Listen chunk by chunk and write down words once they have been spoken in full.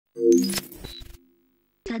角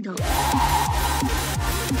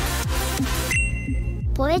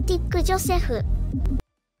ポエティックジョセフ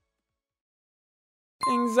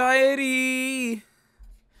Anxiety,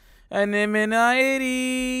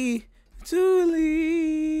 anonymity,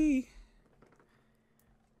 Julie.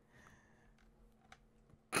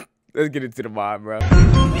 Let's get into the vibe, bro.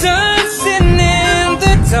 Dancing in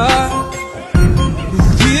the dark.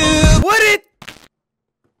 What it?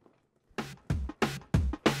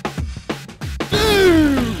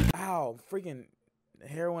 Ow, freaking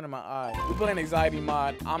heroin in my eye. We playing anxiety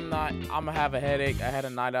mod. I'm gonna have a headache. I had a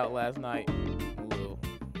night out last night.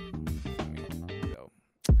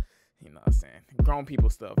 You know what I'm saying? Grown people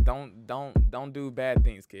stuff. Don't do bad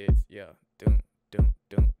things, kids. Yeah. Don't.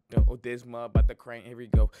 Oh, this mud about the crane. Here we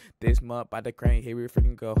go. This mud about the crane. Here we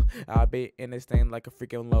freaking go. I be in this thing like a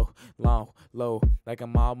freaking low, like a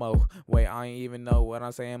Malmo. Wait, I ain't even know what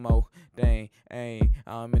I'm saying, mo. Dang,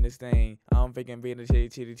 I'm in this thing. I'm freaking being a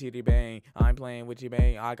chitty bang. I'm playing with you,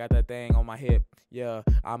 bang. I got that thing on my hip. Yeah,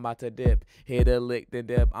 I'm about to dip. Hit a lick, then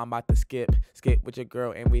dip. I'm about to skip with your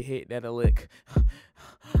girl, and we hit that a lick.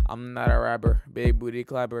 I'm not a rapper, big booty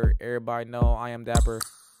clapper. Everybody know I am dapper.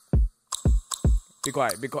 Be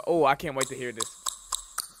quiet. Oh, I can't wait to hear this.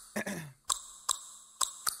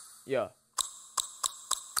 Yeah.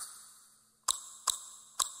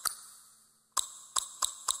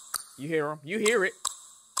 You hear him? You hear it?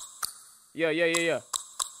 Yeah.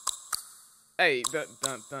 Hey, dun.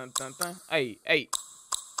 Hey.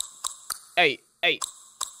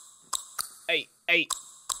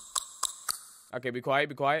 Okay, be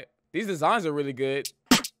quiet. These designs are really good.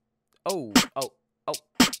 Oh,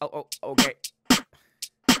 okay.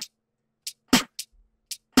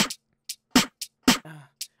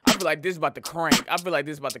 I feel like this is about to crank.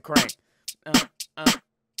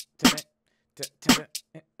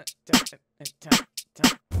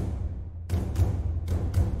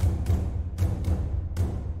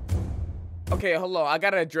 Okay, hold on. I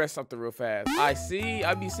gotta address something real fast. I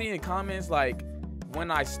be seeing comments like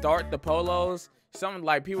when I start the polos, something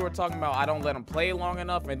like people were talking about I don't let them play long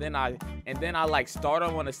enough, and then I like start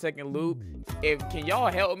them on a second loop. Can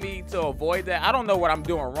y'all help me to avoid that? I don't know what I'm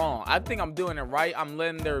doing wrong. I think I'm doing it right. I'm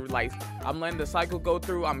letting the cycle go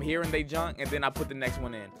through. I'm hearing they junk, and then I put the next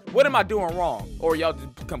one in. What am I doing wrong? Or y'all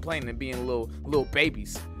just complaining and being little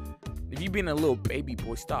babies? If you being a little baby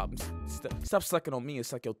boy, stop sucking on me and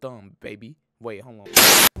suck your thumb, baby. Wait, hold on.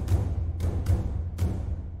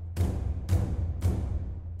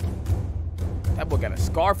 That boy got a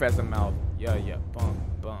scarf as a mouth. Yeah, bum.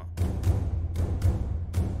 Dun.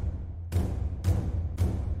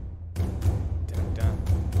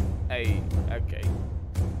 Hey, okay.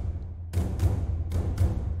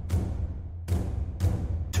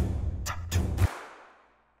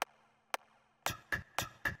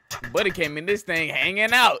 Buddy came in this thing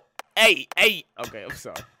hanging out. Hey. Okay, I'm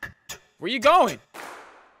sorry. Where you going?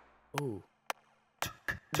 Ooh.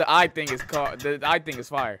 The eye thing is fire.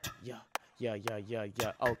 Yeah.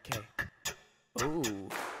 Okay. Ooh.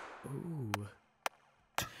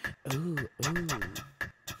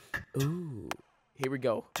 Here we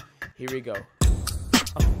go. Oh. Here we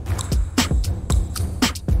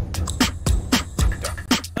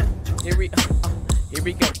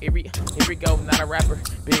go. Not a rapper,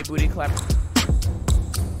 big booty clapper.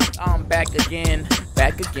 I'm back again.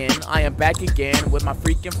 I am back again with my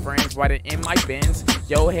freaking friends riding in my Benz.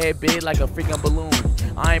 Yo head big like a freaking balloon.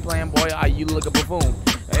 I ain't playing, boy. You look a buffoon.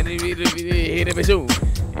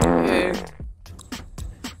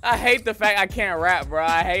 I hate the fact I can't rap, bro.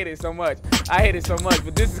 I hate it so much.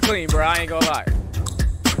 But this is clean, bro. I ain't gonna lie.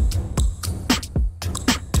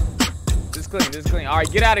 This is clean. All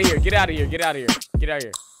right, get out of here.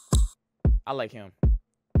 I like him.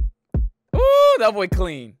 Ooh, that boy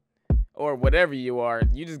clean. Or whatever you are.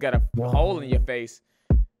 You just got a hole in your face.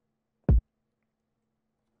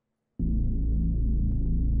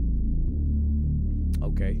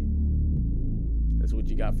 Okay. That's what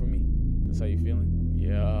you got for me? That's how you feeling?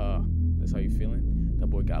 Yeah. That's how you feeling? That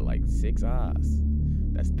boy got like 6 eyes.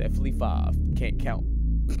 That's definitely 5. Can't count.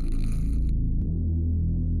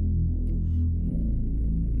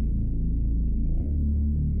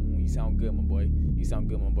 You sound good, my boy.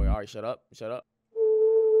 All right, shut up.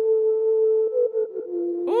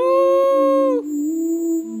 Ooh.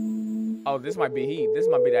 Oh, this might be heat. This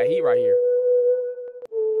might be that heat right here.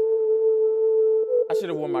 I should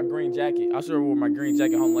have worn my green jacket. Hold on,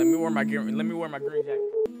 let me wear my green jacket.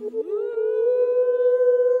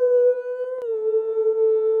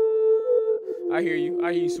 I hear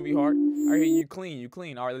you, sweetheart. I hear you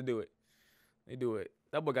clean. All right, let's do it.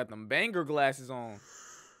 That boy got them banger glasses on.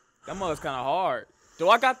 That mother's kind of hard. Do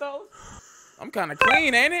I got those? I'm kind of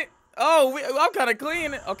clean, ain't it? Oh, I'm kind of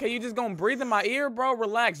clean. Okay, you just gonna breathe in my ear, bro?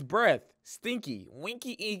 Relax, breath. Stinky,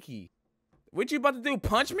 winky, inky. What you about to do?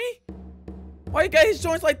 Punch me? Why you got his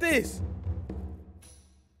joints like this?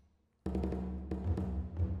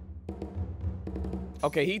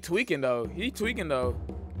 Okay, he tweaking though. He tweaking though.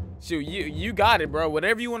 Shoot, you got it, bro.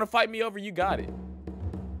 Whatever you want to fight me over, you got it.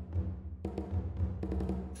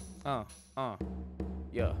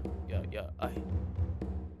 Yeah.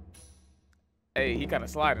 Hey, he kind of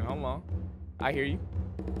sliding. Hold on. I hear you.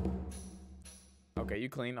 Okay, you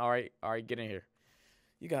clean. All right, get in here.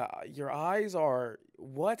 You got, your eyes are,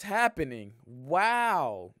 what's happening?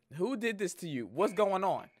 Wow. Who did this to you? What's going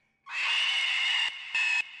on?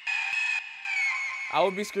 I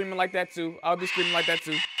would be screaming like that too.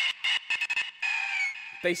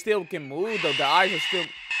 They still can move though. The eyes are still.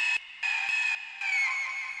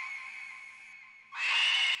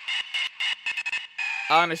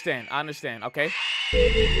 I understand, okay?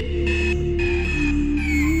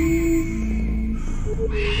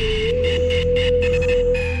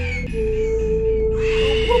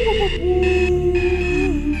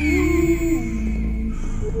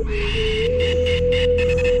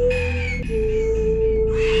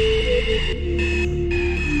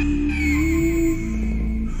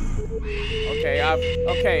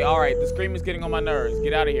 Okay, all right. The scream is getting on my nerves.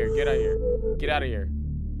 Get out of here.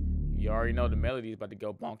 You already know the melody's about to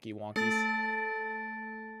go bonky wonkies.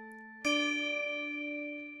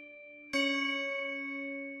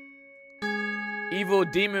 Evil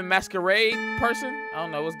demon masquerade person? I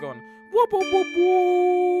don't know what's going on. Whoop, whoop, whoop,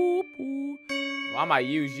 whoop, whoop. Well, I might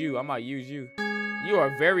use you. You are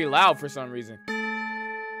very loud for some reason.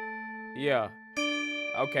 Yeah.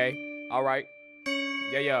 Okay. All right.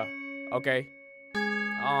 Yeah. Okay.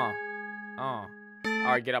 All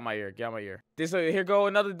right, get out my ear. This here go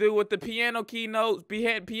another dude with the piano key notes,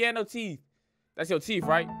 piano teeth. That's your teeth,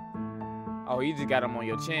 right? Oh, you just got them on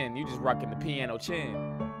your chin. You just rocking the piano chin.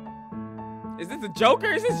 Is this the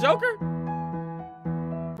Joker?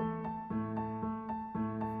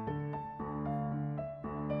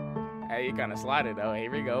 Hey, you kind of slided though.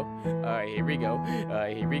 Here we go. Here we go.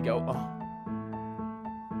 Oh.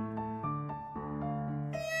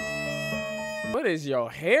 What is your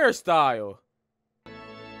hairstyle?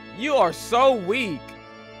 You are so weak.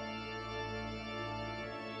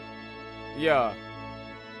 Yeah.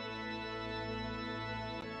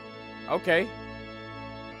 Okay.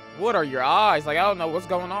 What are your eyes? Like, I don't know what's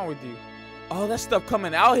going on with you. Oh, that stuff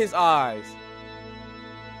coming out his eyes.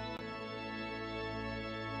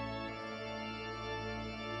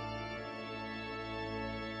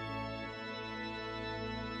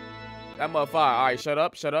 That motherfucker. All right, shut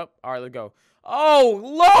up. All right, let's go. Oh,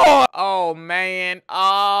 Lord. Oh, man.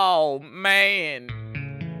 Oh,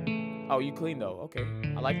 you clean, though. Okay.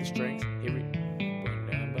 I like the strings. Here we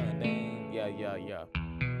Yeah.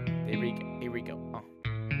 Here we go.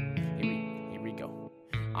 Here we go.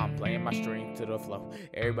 I'm playing my string to the flow.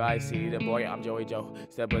 Everybody see the boy, I'm Joey Joe.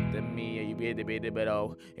 Step up to me, and you be the bit,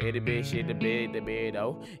 oh. Hit the bit, shit, the bit,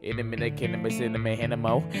 oh. In a minute, can the miss in the man, hand them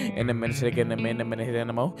mo. In a minute, shake in the man, hit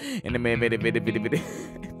them mo. In a minute, bit.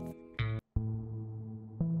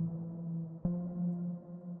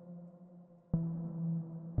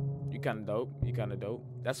 You kind of dope.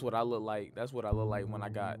 That's what I look like. When I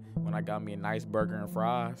got me a nice burger and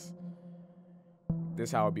fries.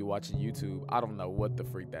 This how I be watching YouTube. I don't know what the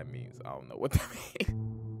freak that means.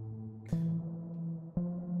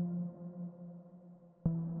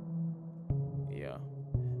 Yeah.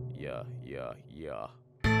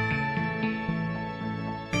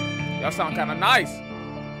 Y'all sound kind of nice.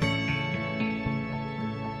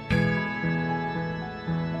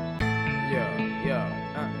 Yeah.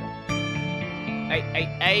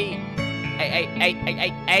 Hey.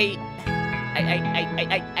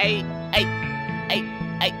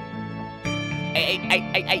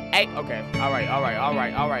 Okay. All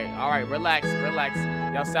right. Relax.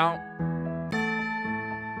 Y'all sound.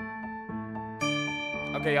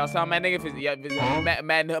 Okay, y'all sound mad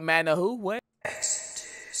nigga. Mad who? What? Exit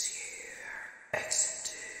is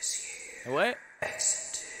here. What?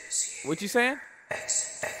 Exit is here. What you saying? Exit.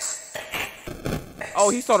 Oh,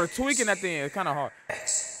 he started tweaking at the end. It's kind of hard.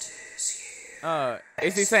 Exit is here.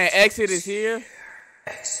 Is he saying exit is here?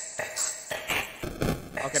 Exit.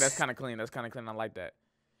 Okay, that's kind of clean. I like that.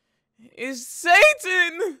 It's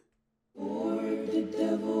Satan!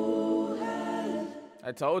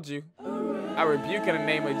 I told you. I rebuke in the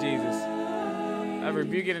name of Jesus. I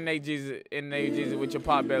rebuke in the name of Jesus, with your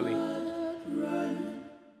pot belly.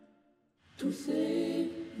 To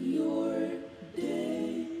save your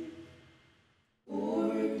day,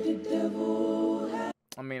 or the devil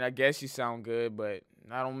I mean, I guess you sound good, but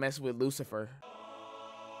I don't mess with Lucifer.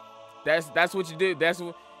 That's what you do. That's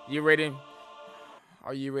what you ready.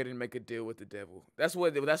 Are you ready to make a deal with the devil? That's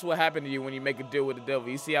what happened to you when you make a deal with the devil.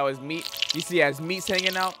 You see how his meat, you see how his meat's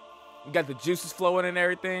hanging out? You got the juices flowing and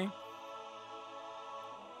everything.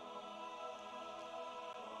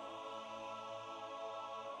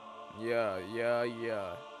 Yeah.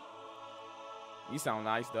 You sound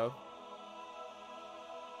nice though.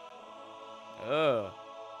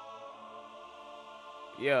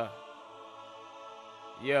 Yeah.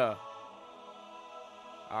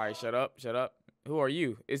 All right, shut up. Who are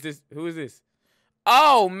you? Who is this?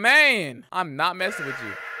 Oh man, I'm not messing with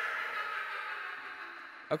you.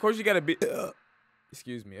 Of course you gotta be.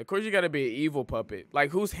 Excuse me. Of course you gotta be an evil puppet.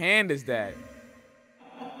 Like whose hand is that?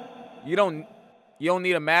 You don't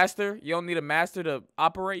need a master. You don't need a master to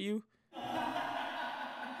operate you.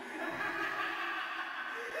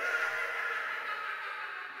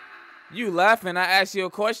 You laughing? I asked you a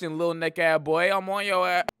question, little neck ass boy. I'm on your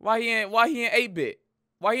ass. Why he in 8-bit?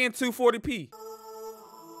 Why he in 240p?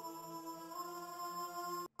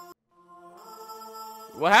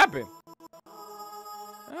 What happened?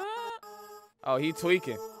 Oh, he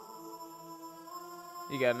tweaking.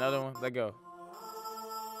 You got another one? Let go.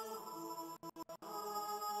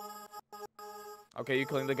 Okay, you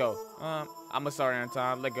clean. Let go. I'ma start in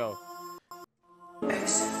time. Let go.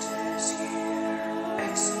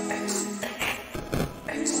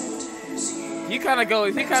 He kind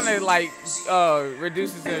of like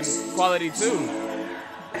reduces in quality too.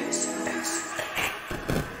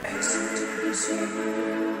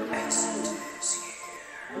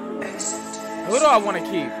 Who do I want to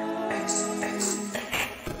keep?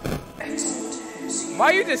 Why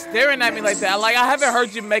are you just staring at me like that? Like I haven't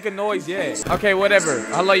heard you make a noise yet. Okay, whatever.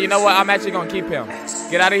 Hello, you know what? I'm actually gonna keep him.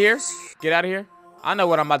 Get out of here. Get out of here. I know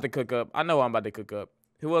what I'm about to cook up.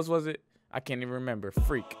 Who else was it? I can't even remember.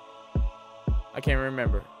 Freak. I can't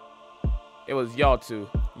remember. It was y'all two.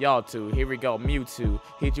 Here we go. Mewtwo.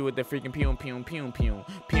 Hit you with the freaking pew.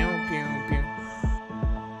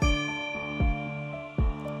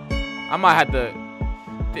 I might have to.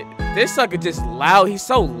 This sucker just loud. He's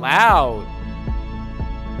so loud.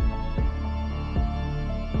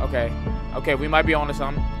 Okay. We might be on to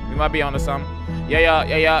something.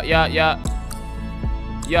 Yeah.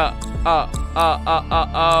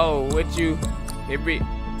 With you.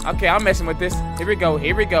 Okay, I'm messing with this. Here we go.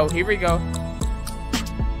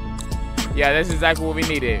 Yeah, that's exactly what we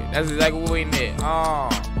needed.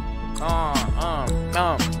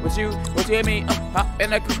 What you hit me?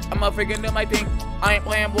 And I'm a freaking do my thing. I ain't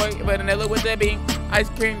playing, boy, but vanilla with the bean. Ice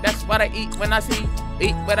cream, that's what I eat when I see.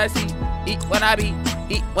 Eat what I see. Eat when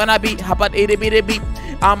I be. How about eat it beat?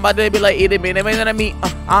 I'm about to be like eat it than meat.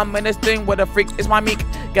 I'm in this thing with a freak. It's my meat.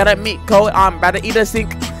 Got a meat cold. I'm about to eat a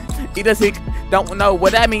sink. Don't know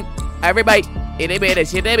what that mean. Everybody, it ain't bad,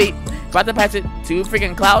 shit they beat. About to pass it to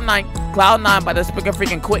freaking Cloud 9. About to speak a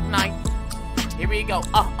freaking quick 9. Here we go.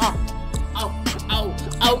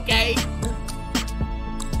 Okay.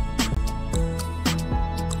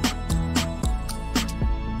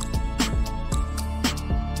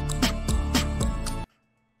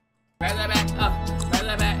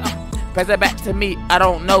 Pass it back to me. I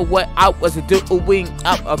don't know what I was doing.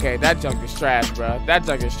 Okay, that junk is trash,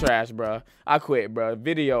 bro. I quit, bro.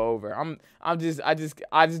 Video over. I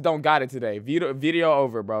just don't got it today. Video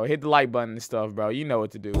over, bro. Hit the like button and stuff, bro. You know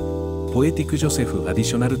what to do. Poetic Joseph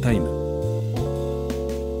Additional Time